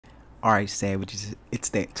Alright, Savages, it's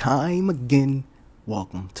that time again.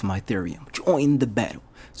 Welcome to Mythereum. Join the battle.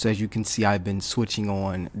 So as you can see, I've been switching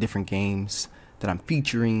on different games that I'm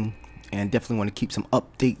featuring and definitely want to keep some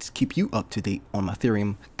updates, keep you up to date on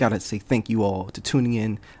Mythereum. Gotta say thank you all to tuning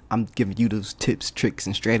in. I'm giving you those tips, tricks,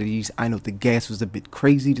 and strategies. I know the gas was a bit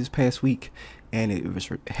crazy this past week and it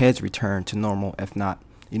has returned to normal, if not,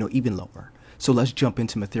 even lower. So let's jump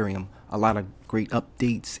into Mythereum. A lot of great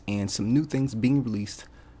updates and some new things being released.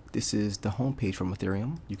 This is the homepage for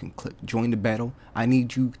Mythereum. You can click join the battle. I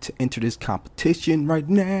need you to enter this competition right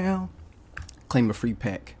now. Claim a free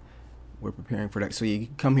pack. We're preparing for that. So you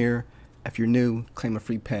can come here. If you're new, claim a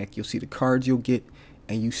free pack. You'll see the cards you'll get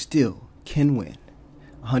and you still can win.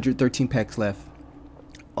 113 packs left.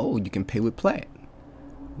 Oh, you can pay with Plat.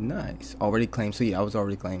 Nice. Already claimed. So yeah, I was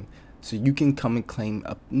already claimed. So you can come and claim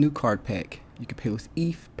a new card pack. You can pay with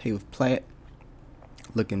ETH, pay with Plat.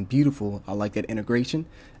 Looking beautiful. I like that integration.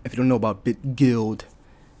 If you don't know about BitGuild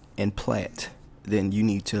and Plat, then you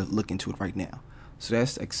need to look into it right now. So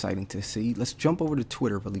that's exciting to see. Let's jump over to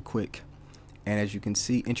Twitter really quick. And as you can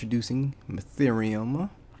see, introducing Mythereum,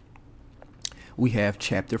 we have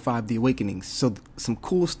Chapter 5, The Awakenings. So some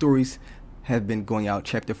cool stories have been going out.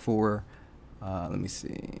 Chapter 4, let me see,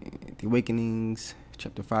 The Awakenings,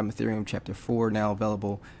 Chapter 5, Mythereum, Chapter 4 now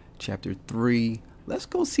available, Chapter 3. Let's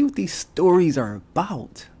go see what these stories are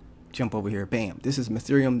about. Jump over here. Bam. This is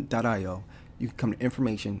Mythereum.io. You can come to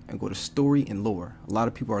information and go to story and lore. A lot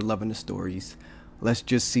of people are loving the stories. Let's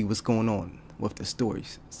just see what's going on with the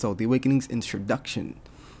stories. So The Awakenings introduction.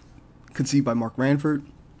 Conceived by Mark Ranford.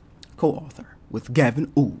 Co-author with Gavin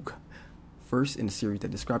Oog. First in a series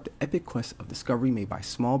that described the epic quest of discovery made by a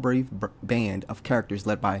small brave band of characters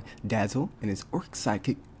led by Dazzle and his orc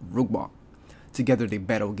sidekick Rugbok. Together they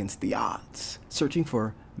battle against the odds, searching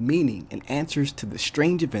for meaning and answers to the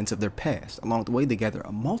strange events of their past. Along the way, they gather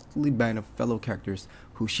a motley band of fellow characters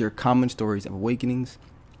who share common stories of awakenings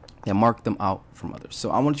that mark them out from others.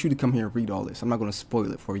 So I want you to come here and read all this. I'm not going to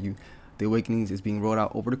spoil it for you. The Awakenings is being rolled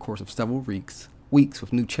out over the course of several weeks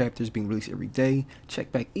with new chapters being released every day.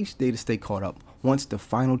 Check back each day to stay caught up. Once the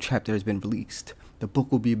final chapter has been released, the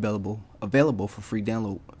book will be available for free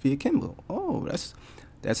download via Kindle. Oh,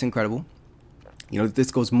 that's incredible.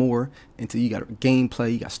 This goes more into, you got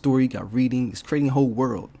gameplay, you got story, you got reading. It's creating a whole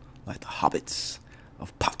world like the hobbits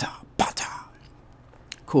of Pata.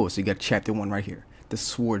 Cool. So you got chapter 1 right here, the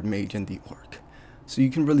sword mage and the orc. So you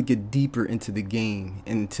can really get deeper into the game,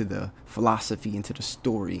 into the philosophy, into the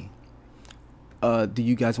story. Do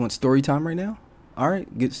you guys want story time right now? All right,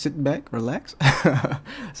 sit back, relax.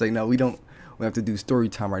 It's like, no, we have to do story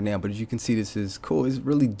time right now. But as you can see, this is cool. It's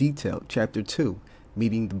really detailed. Chapter 2,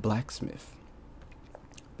 meeting the blacksmith.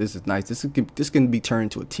 This is nice. This can be turned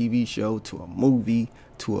to a TV show, to a movie,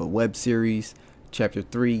 to a web series. Chapter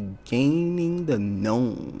 3, gaining the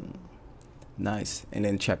gnome. Nice. And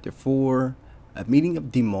then chapter 4, a meeting of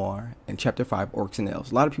Dimar, and chapter 5, orcs and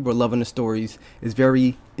elves. A lot of people are loving the stories. It's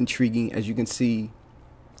very intriguing. As you can see,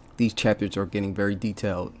 these chapters are getting very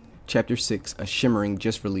detailed. Chapter 6, a shimmering,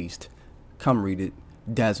 just released. Come read it.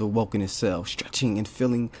 Dazzle woke in his cell, stretching and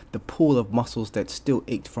feeling the pull of muscles that still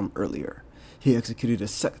ached from earlier. He executed a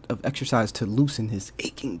set of exercise to loosen his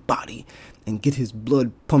aching body and get his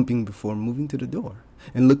blood pumping before moving to the door.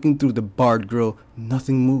 And looking through the barred grille,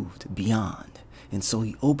 nothing moved beyond. And so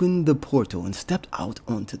he opened the portal and stepped out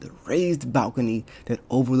onto the raised balcony that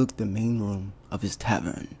overlooked the main room of his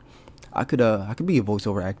tavern. I could be a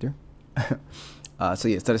voiceover actor. So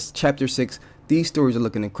yes, that is chapter 6. These stories are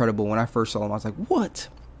looking incredible. When I first saw them, I was like, what?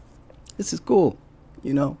 This is cool.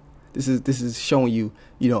 This is showing you,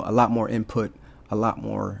 a lot more input, a lot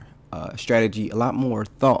more strategy, a lot more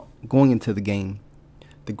thought going into the game.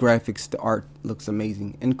 The graphics, the art looks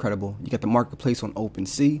amazing, incredible. You got the marketplace on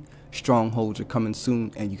OpenSea. Strongholds are coming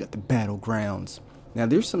soon, and you got the battlegrounds. Now,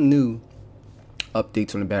 there's some new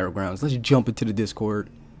updates on the battlegrounds. Let's jump into the Discord,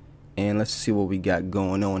 and let's see what we got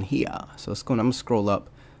going on here. So I'm gonna scroll up.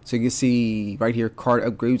 So you can see right here, card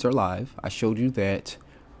upgrades are live. I showed you that.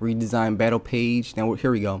 Redesign battle page. Now here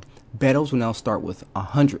we go. Battles will now start with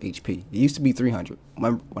 100 HP. It used to be 300.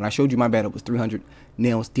 When I showed you my battle was 300.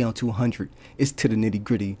 Now it's down to 100. It's to the nitty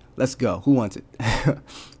gritty. Let's go. Who wants it?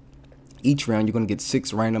 Each round you're going to get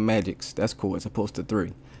 6 random magics. That's cool as opposed to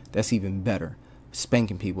 3. That's even better.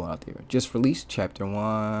 Spanking people out there. Just released chapter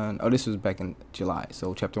 1. Oh, this was back in July.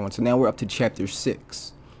 So chapter 1. So now we're up to chapter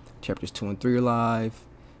 6. Chapters 2 and 3 are live.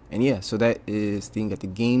 And yeah, so that is, then you got the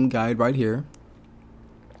game guide right here.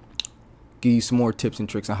 Give you some more tips and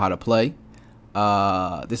tricks on how to play.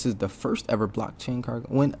 This is the first ever blockchain card.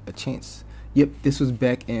 Win a chance. Yep, this was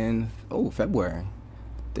back in February.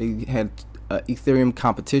 They had Ethereum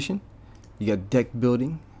competition. You got deck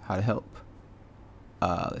building, how to help.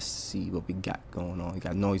 Let's see what we got going on. We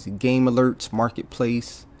got noisy game alerts,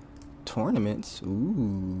 marketplace, tournaments.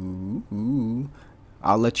 Ooh.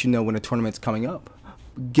 I'll let you know when a tournament's coming up.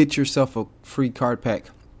 Get yourself a free card pack.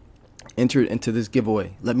 Enter it into this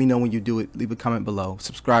giveaway. Let me know when you do it. Leave a comment below.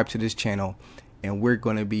 Subscribe to this channel, and we're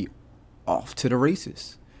going to be off to the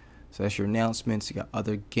races. So that's your announcements. You got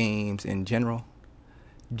other games in general.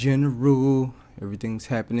 Everything's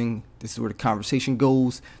happening. This is where the conversation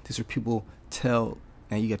goes. This is where people tell.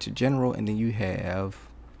 Now you got your general, and then you have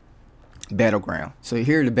battleground. So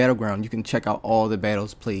here at the battleground, you can check out all the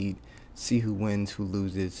battles played, see who wins, who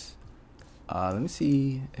loses. Let me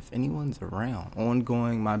see if anyone's around.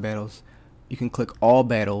 Ongoing, my battles. You can click all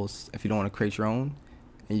battles if you don't want to create your own,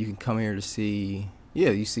 and you can come here to see. Yeah,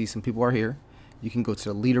 you see some people are here. You can go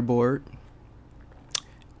to the leaderboard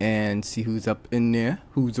and see who's up in there.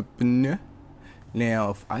 Now,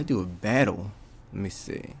 if I do a battle, let me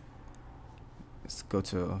see. Let's go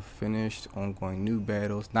to finished, ongoing, new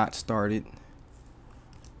battles, not started.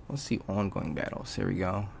 Let's see ongoing battles. Here we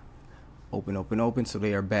go. Open. So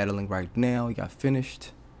they are battling right now. You got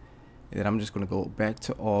finished. And then I'm just going to go back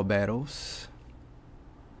to all battles.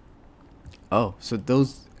 Oh, so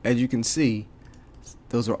those, as you can see,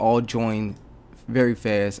 those are all joined very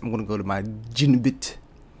fast. I'm going to go to my Genbit.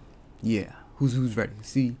 Yeah, who's ready?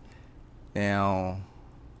 See, now,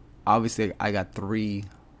 obviously I got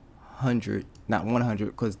 300, not 100,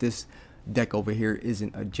 because this deck over here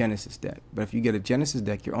isn't a Genesis deck. But if you get a Genesis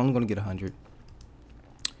deck, you're only going to get 100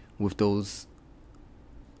 with those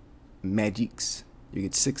magics. You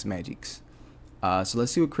get 6 magics. So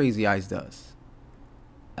let's see what Crazy Eyes does.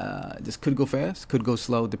 This could go fast, could go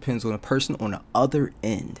slow, depends on the person on the other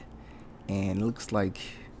end. And it looks like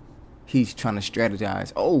he's trying to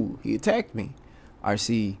strategize. Oh, he attacked me. I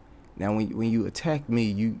see. Now when you attack me,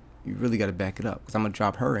 you really got to back it up, because I'm gonna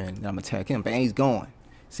drop her in and I'm gonna attack him. Bang, he's going.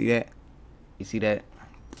 See that? You see that?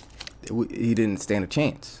 He didn't stand a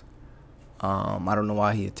chance. I don't know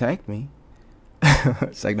why he attacked me.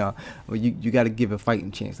 It's like, no, well, you got to give a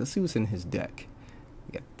fighting chance. Let's see what's in his deck.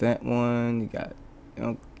 You got that one. You got,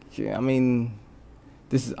 okay, I mean,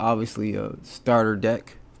 this is obviously a starter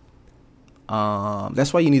deck.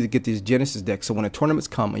 That's why you need to get this Genesis deck. So when the tournaments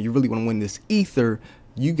come and you really want to win this ether,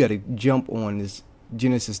 you got to jump on this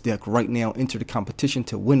Genesis deck right now, enter the competition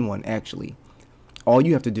to win one. Actually, all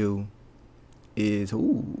you have to do is,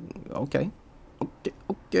 okay.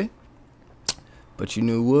 But you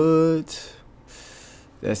know what?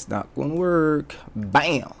 That's not going to work.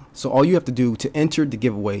 Bam. So all you have to do to enter the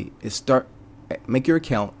giveaway is make your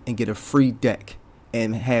account and get a free deck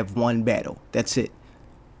and have one battle. That's it.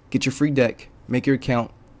 Get your free deck, make your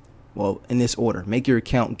account. Well, in this order, make your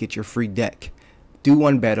account and get your free deck. Do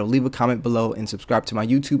one battle, leave a comment below, and subscribe to my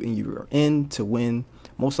YouTube, and you are in to win.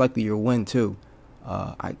 Most likely you'll win too.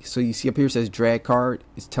 So you see up here it says drag card.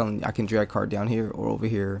 It's telling me I can drag card down here or over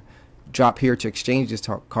here. Drop here to exchange this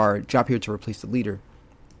card. Drop here to replace the leader.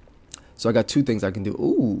 So I got 2 things I can do.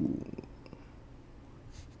 Ooh.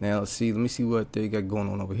 Now let's see. Let me see what they got going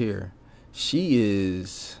on over here.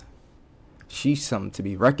 She's something to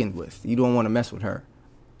be reckoned with. You don't want to mess with her.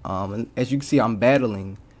 And as you can see, I'm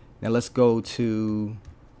battling. Now let's go to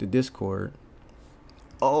the Discord.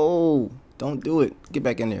 Oh, don't do it. Get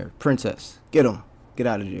back in there. Princess. Get him. Get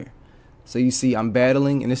out of there. So you see I'm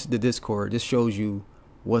battling, and this is the Discord. This shows you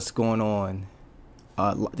what's going on.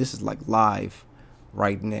 This is like live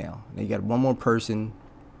right now. Now you got one more person.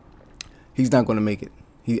 He's not going to make it.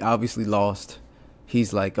 He obviously lost.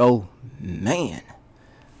 He's like, oh man,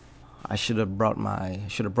 I should have brought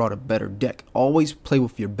a better deck. Always play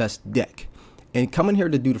with your best deck, and come in here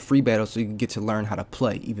to do the free battle so you can get to learn how to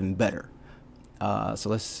play even better. So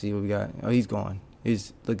let's see what we got. Oh, he's gone.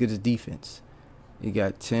 Look at his defense. You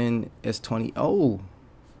got 10 S20. Oh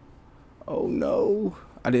no,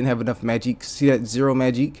 I didn't have enough magic. See that 0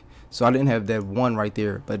 magic? So I didn't have that 1 right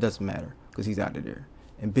there, but it doesn't matter because he's out of there.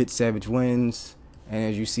 And BitSavage wins. And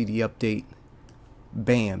as you see the update,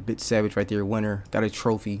 bam, BitSavage right there, winner, got a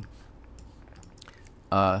trophy.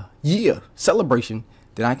 Yeah, celebration.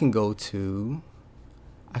 Then I can go to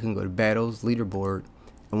battles, leaderboard,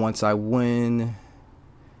 and once I win,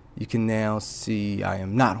 you can now see I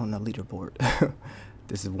am not on the leaderboard.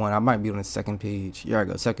 This is one. I might be on the second page. Here I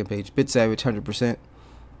go, second page. BitSavage 100%.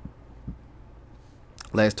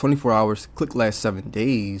 Last 24 hours. Click last 7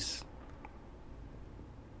 days.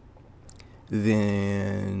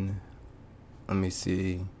 Then let me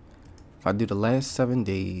see. If I do the last 7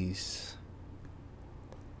 days,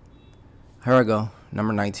 here I go.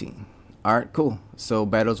 Number 19. All right, cool. So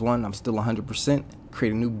battles 1. I'm still 100%.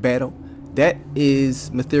 Create a new battle. that is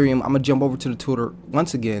Mythereum. I'm gonna jump over to the Twitter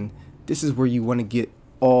once again. This is where you want to get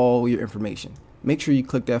all your information. Make sure you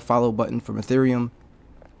click that follow button for Mythereum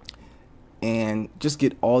and just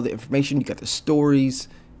get all the information. You got the stories,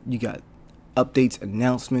 you got updates,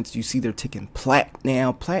 announcements. You see they're taking Plat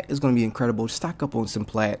now. Plat is going to be incredible. Stock up on some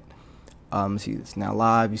Plat. See, it's now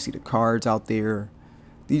live. You see the cards out there.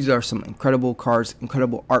 These are some incredible cards,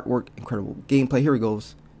 incredible artwork, incredible gameplay. Here it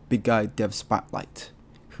goes. Big Guy Dev Spotlight.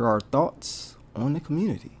 Here are our thoughts on the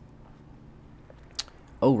community.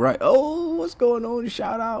 Oh, right. Oh, what's going on?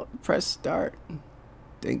 Shout out. Press start.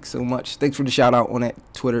 Thanks so much. Thanks for the shout out on that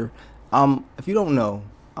Twitter. If you don't know,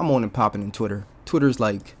 I'm on and popping in Twitter. Twitter's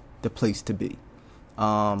like the place to be.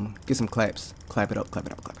 Get some claps. Clap it up, clap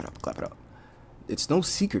it up, clap it up, clap it up. It's no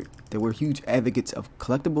secret that we're huge advocates of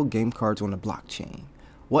collectible game cards on the blockchain.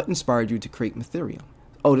 What inspired you to create Mythereum?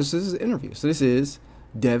 Oh, this is an interview. So this is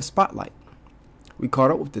Dev Spotlight. We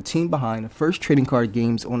caught up with the team behind the first trading card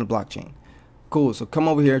games on the blockchain. Cool. So come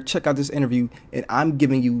over here, check out this interview, and I'm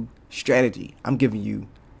giving you strategy. I'm giving you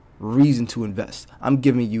reason to invest. I'm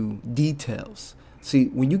giving you details. See,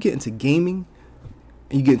 when you get into gaming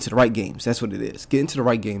and you get into the right games, that's what it is. Get into the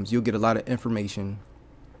right games, you'll get a lot of information,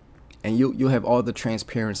 and you'll have all the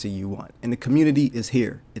transparency you want. And the community is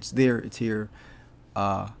here. It's there. It's here.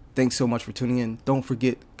 Thanks so much for tuning in. Don't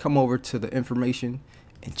forget, come over to the information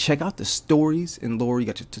and check out the stories and lore. You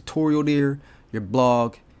got your tutorial there, your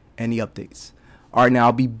blog, and the updates. All right, now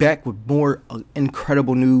I'll be back with more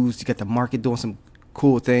incredible news. You got the market doing some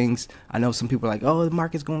cool things. I know some people are like, oh, the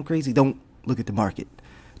market's going crazy. Don't look at the market.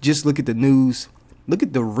 Just look at the news. Look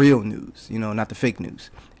at the real news, you know, not the fake news.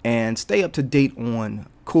 And stay up to date on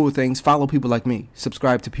cool things. Follow people like me.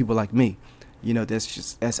 Subscribe to people like me. You know,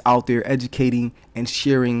 that's out there educating and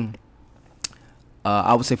sharing,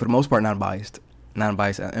 I would say for the most part, non-biased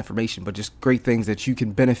information, but just great things that you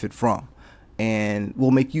can benefit from. And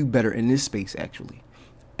will make you better in this space, actually,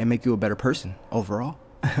 and make you a better person overall.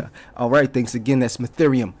 All right, thanks again. That's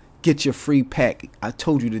Mythereum. Get your free pack. I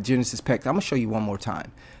told you the Genesis pack. I'm going to show you one more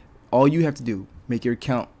time. All you have to do, make your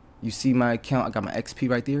account. You see my account. I got my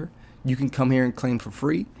XP right there. You can come here and claim for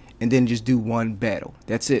free and then just do one battle.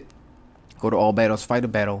 That's it. Go to all battles, fight a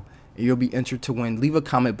battle, and you'll be entered to win. Leave a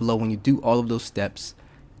comment below when you do all of those steps,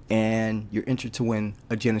 and you're entered to win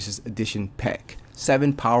a Genesis Edition pack.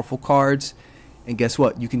 7 powerful cards. And guess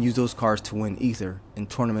what? You can use those cards to win Ether in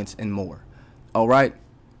tournaments and more. All right.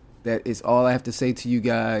 That is all I have to say to you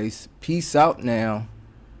guys. Peace out now.